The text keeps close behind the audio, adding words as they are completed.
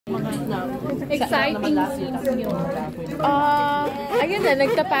Exciting scenes nyo. Ayun na,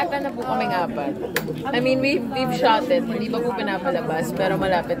 nagtapatan na po kaming apat. I mean, we've shot it. Hindi pa po pinapalabas, pero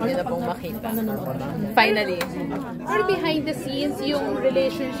malapit din na pong makita. Finally. Or behind the scenes, yung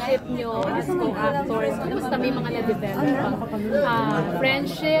relationship nyo as co-actors, basta may mga na-develop.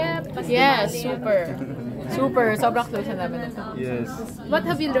 Friendship? Yeah, super. Super. Sobrang close na namin. Yes. What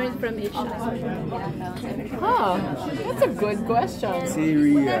have you learned from each other? That's a good question. Si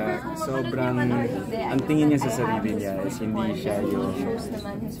Rhea, sobrang, ang tingin niya sa sarili niya is hindi siya yung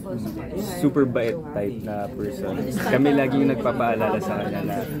super bait type na person. Kami lagi yung nagpapaalala sa kanya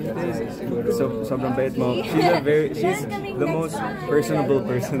na sobrang bait mo. She's the most personable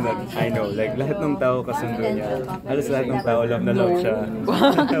person that I know. Like, lahat ng tao kasundo niya. Halos lahat ng tao love na love siya.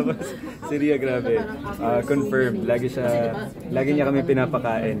 Tapos, si Rhea, grabe. Confirmed. Lagi niya kami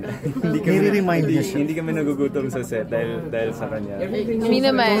pinapakain. Hindi kami nagugutom sa set dahil sa kanya. Hindi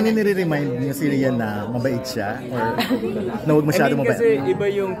naman. Kung nire-remind niyo si Rhea na mabait siya or na huwag masyado mabait? Kasi iba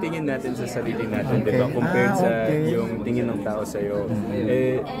yung tingin natin sa sarili natin, diba? Compared sa yung tingin ng tao sa'yo.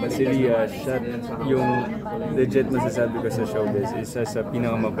 Si Rhea, siya yung legit masasabi ko sa showbiz, isa sa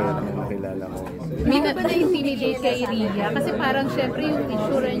pinakamabait na nakilala ko. Hindi na ba na-intimidate kay Rhea? Kasi parang syempre yung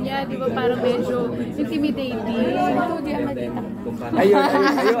itsura niya, di ba parang medyo intimidating.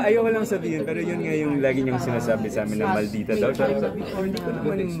 Ayaw lang sabihin, pero yun nga yung lagi niyang sinasabi sa amin na maldita daw. Sabi ko, hindi ko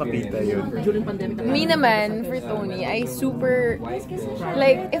naman makita yun. Me naman, for Tony, I super,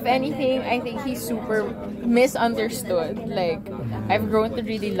 like, if anything, I think he's super misunderstood. Like, I've grown to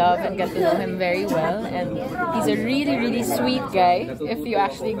really love and get to know him very well, and he's a really, really sweet guy, if you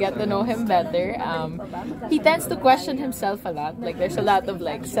actually get to know him better. He tends to question himself a lot. Like, there's a lot of,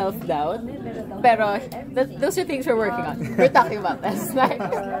 like, self-doubt. Pero, those are things we're working on. We're talking about this.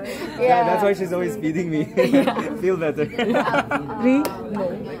 Yeah, that's why she's always feeding me. Feel better. Ri? No.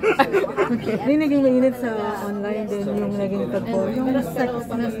 Ri, naging mainit sa online din yung naging tagpo. Yung sex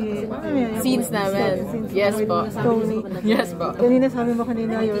na scenes namin. Yes po. Tony. Yes po. Kanina sabi mo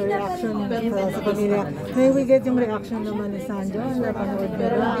kanina yung reaction sa pamilya. May we get yung reaction naman ni Zanjoe na panood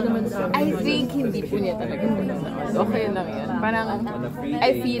pero I think hindi po niya talaga pinanood. Okay lang yan. Parang,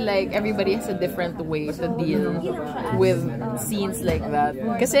 I feel like everybody has a different way to deal with scenes like that.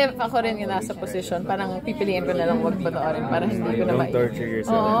 Kasi ako rin yung nasa position, parang pipiliin ko na lang wag panoorin para hindi ko na Don't torture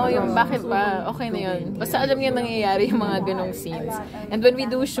yourself. Oo, yung bakit ba? Okay na yun. Basta alam niya nangyayari yung mga ganong scenes. And when we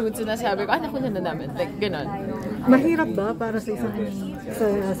do shoots, sinasabi ko, nakuha na namin. Like, ganon. Mahirap ba para sa isang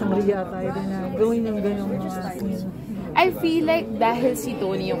Rhea tayo din na gawin yung ganong mga scenes? I feel like dahil si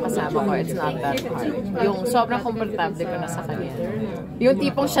Tony yung kasama ko, it's not that hard. Yung sobrang komportable ko na sa kanya. Yung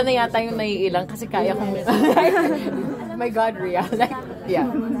tipong siya na yata yung naiilang kasi kaya kong... My God, Rhea. Like, yeah.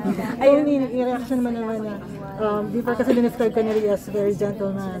 Ayun, yung reaction naman na before kasi dinescribe ka ni Rhea as very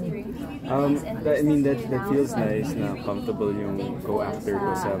gentleman. I mean, that feels nice na comfortable yung co-actor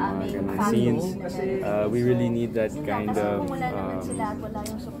ko sa mga ganun scenes. We really need that kind of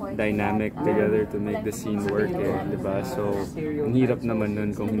dynamic together to make the scene work, diba? So, ang hirap naman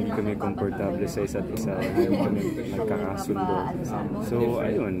nun kung hindi kami komportable sa isa't isa, hindi kami nagkakasundo. So,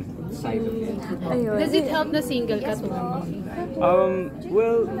 ayun. Does it help na single ka to?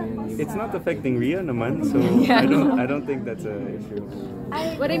 Well, it's not affecting Rhea naman, so I don't think that's an issue.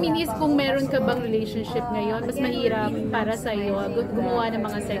 What I mean is, kung meron ka bang relationship ngayon, mas mahirap para sa'yo gumawa ng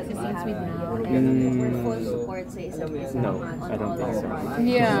mga sexy scenes with Rhea? No, I don't think so.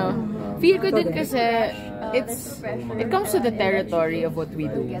 Yeah. Feel ko din kasi it comes to the territory of what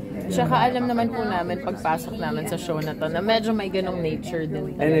we do. Tsaka alam naman po namin pagpasok namin sa show na to na medyo may ganong nature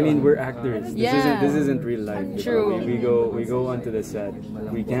din. And I mean, we're actors. This isn't real life. True. We go onto the set.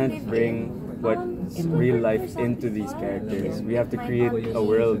 We can't bring what's real life into these characters. We have to create a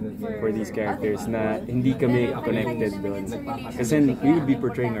world for these characters na hindi kami connected doon. Kasi we would be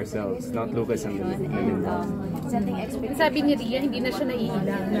portraying ourselves, not Lucas and Melinda. Sabi ni Rhea, hindi na siya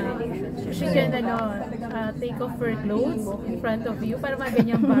naiilang na she can take off her clothes in front of you para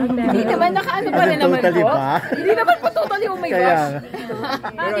maganyan ba? Hindi naman, nakaano pa rin naman po. Hindi naman po totally, oh my gosh.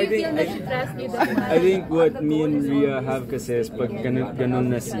 How do you feel that she trusts you that much? I think what me and Rhea have kasi is pag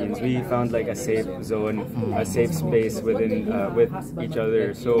ganun na scenes, we found like a safe zone, a safe space within with each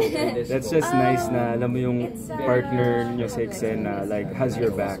other. So that's just nice na alam mo yung partner nyo sa eksena like has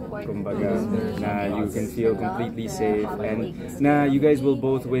your back, kumbaga, na you can feel completely completely safe, and na you guys will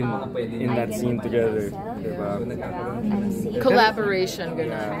both win in that scene together. Diba? Collaboration,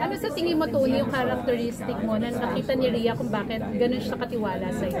 gano'n. Ano sa tingin mo, Tony, yung characteristic mo na nakita ni Rhea kung bakit ganun siya katiwala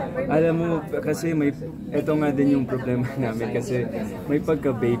sa'yo? Alam mo, kasi ito nga din yung problema namin kasi may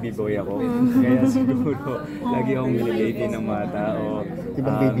pagka-baby boy ako. Kaya siguro, lagi akong nilibaby ng mga tao.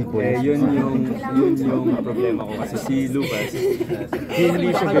 Ibang baby boy. Yun yung problema ko. Kasi si Lucas, hindi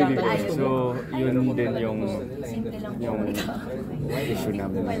siya baby boy. So, yun din yung issue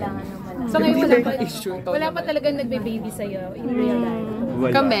namin. So ngayon wala pa talagang nagbe-baby sa'yo in real life?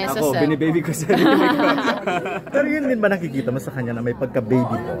 Wala. Kami, sa ako, set. binibaby ko sa sarili ko. Pero yun din ba nakikita mo sa kanya na may pagka-baby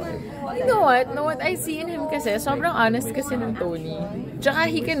boy? You know what? What I see in him kasi, sobrang honest kasi ng Tony. Tsaka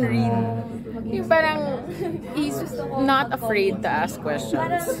he can read. Yung parang, he's not afraid to ask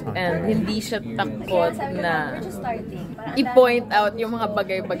questions. And hindi siya takot na i-point out yung mga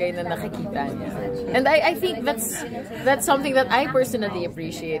bagay-bagay na nakikita niya. And I think that's something that I personally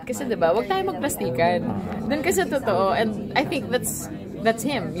appreciate. Kasi diba, wag tayo magplastikan. Dun kasi totoo. And I think that's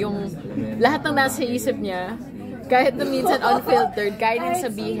him. Yung lahat ng nasa isip niya, kahit na minsan unfiltered, kaya din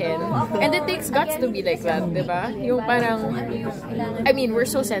sabihin. And it takes guts to be like that, di ba? Yung parang, I mean, we're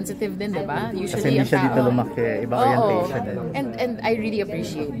so sensitive din, di ba? Kasi Usually, hindi siya dito lumaki, ibang orientation din. And I really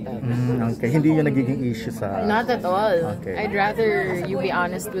appreciate that. Okay, hindi yung nagiging issue sa... Not at all. Okay. I'd rather you be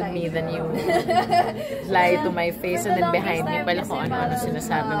honest with me than you lie to my face and then behind me pala kung ano-ano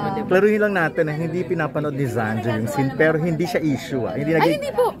sinasabi mo, di ba? Klaruhin lang natin na hindi pinapanood ni Zanjoe yung scene, pero hindi siya issue. Hindi naging,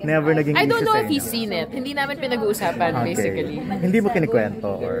 Hindi po. Never naging I issue don't know sa if inyo. he's seen it. Hindi namin pinag-uusapan, basically. Hindi mo kinikwento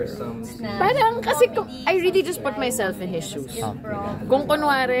or... Parang kasi I really just put myself in his shoes. Kung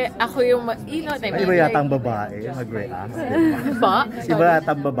kunwari, ako yung, you know what I mean? Iba yata ang babae mag-react. Ba? Iba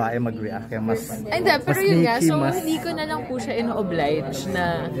yata ang babae mag-react. Kaya mas... Hindi, pero yun nga, sneaky, so hindi ko na lang po siya ino-oblige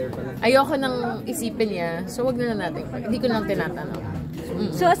na ayoko nang isipin niya, so wag na lang natin, hindi ko lang tinatanong.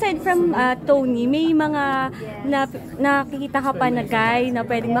 So aside from Tony, may mga nakikita ka pa na guy na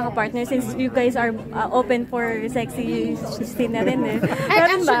pwedeng makapartner since you guys are open for sexy scene na rin eh.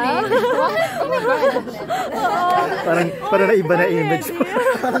 Meron ba? Oh my God. Parang na iba na image.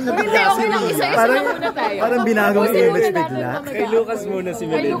 Parang Hindi, okay lang, isa-isa lang muna tayo. Parang binagong Kasi image muna natin bigla. mamaya. Kay Lucas muna si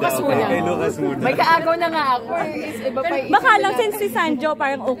Melinda. Kay Lucas muna. Kay Lucas muna. May kaagaw na nga ako. Iba pa yung Baka lang since si Zanjoe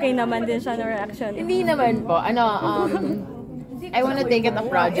parang okay naman din siya na reaction. Hindi naman po. I wanna take it a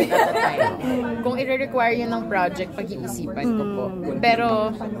project at a time. Kung i-require yun ng project, pag-iisipan ko po.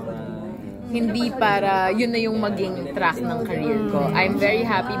 Pero, hindi para yun na yung maging track ng career ko. I'm very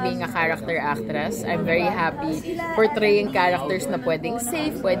happy being a character actress. I'm very happy portraying characters na pwedeng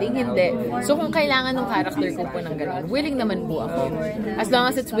safe, pwedeng hindi. So kung kailangan ng character ko po ng ganun, willing naman po ako. As long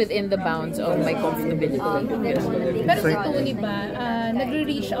as it's within the bounds of my comfortability. Pero si Tony ba,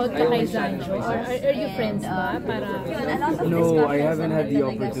 nagre-reach out ka kay Zanjoe? Or are you friends ba? Para... No, I haven't had the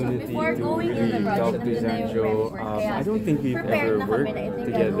opportunity to really talk to Zanjoe. I don't think we've ever worked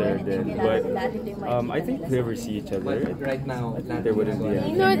together then, but I think if we ever see each other, I think there wouldn't be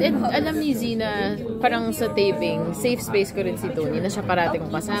You know, alam ni Zina, parang sa taping, safe space ko rin si Tony na siya parati kong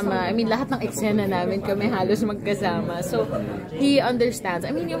kasama. I mean, lahat ng eksena namin kami halos magkasama. So, he understands.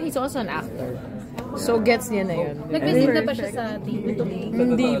 I mean, he's also an actor. So, gets niya na yun. Nag-visit na ba siya sa TV?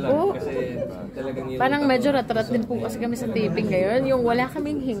 Hindi po. Parang medyo rat-rat din po kasi kami sa taping ngayon. Yung wala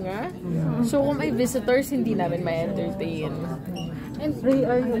kaming hinga. So, kung may visitors, hindi namin ma-entertain. And Ray,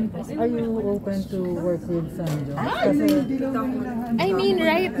 are you open to work with Zanjoe? I mean,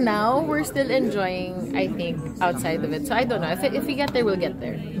 right now, we're still enjoying, I think, outside of it. So, I don't know. If we get there, we'll get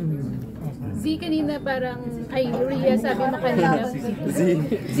there. Si kanina parang, Rhea sabi mo kanina,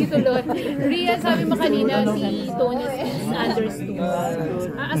 si Tulot, Rhea sabi mo kanina si Tony is misunderstood.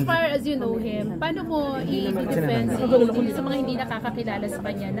 As far as you know him, paano mo i-defend si Tony sa mga hindi nakakakilala sa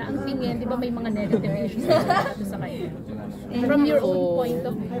kanya na ang tingin, di ba may mga negative issues sa kanya? From your own point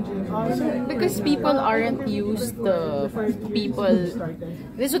of view. Because people aren't used to people.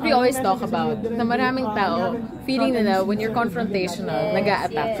 This is what we always talk about. Na maraming tao, feeling nila when you're confrontational,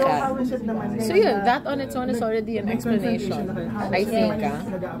 nag-a-attack ka. So yun, that on its own is already an explanation. I think,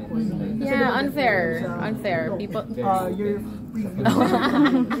 yeah, unfair. Unfair. People...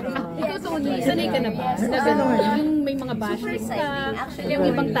 Ikaw, Tony, sanay ka na ba? Na gano'n, yung may mga bashers ka, yung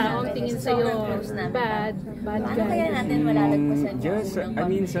ibang tao ang tingin sa'yo, bad guy. Yes, I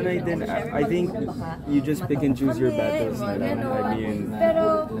mean, sanay din. I think you just pick and choose your battles na lang. I mean,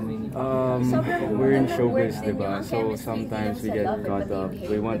 We're in showbiz, diba? So sometimes we get caught up.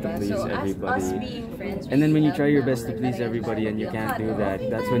 We want to please everybody. And then when you try your best to please everybody and you can't do that,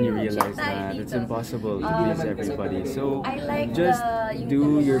 that's when you realize that it's impossible to please everybody. So just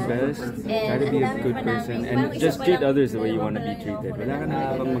do your best, try to be a good person, and just treat others the way you want to be treated. Wala ka na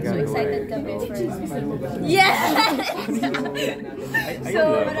ibang magagawa. Yes! So,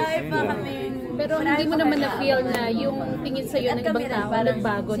 marami pa kami. Pero hindi mo naman na-feel na yung tingin sa'yo ng ibang tao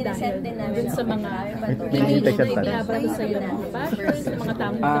nagbago dahil dun sa mga image na ibinabalo sa'yo ng mga bashers, sa mga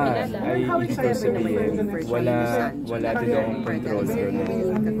taong kakilala. Ay, ibig ko sabihin, wala din akong control doon.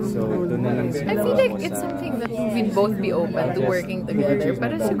 So, doon na lang siguro. I feel like it's something that we'd both be open to working together.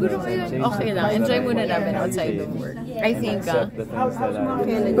 Pero siguro ngayon, okay lang. Enjoy muna namin outside of work. I think,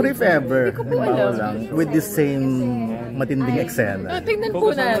 But if ever, lang, with the same matinding eksena. tingnan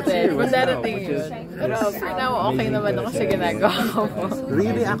po natin kung darating yun. Pero for now, okay naman ako sa ginagawa ko.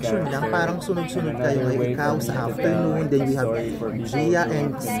 Re-reaction lang, parang sunod-sunod kayo. Ikaw sa afternoon, then we have Gia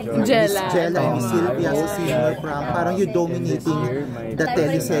and Jella and Sylvia sa senior prom. Parang you dominating the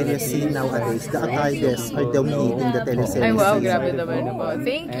teleserye scene nowadays. The artists are dominating the teleserye Ay, wow, scene. grabe naman po.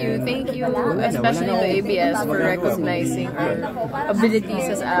 Thank you, especially to ABS for recognizing our abilities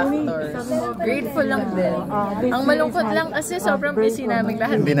as actors. Grateful lang din. Ang malungkot lang kasi sobrang busy namin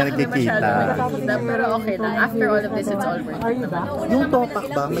lahat. Hindi na nagkikita. Pero okay lang. After all of this, it's all worth it. Yung topak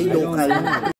ba, may local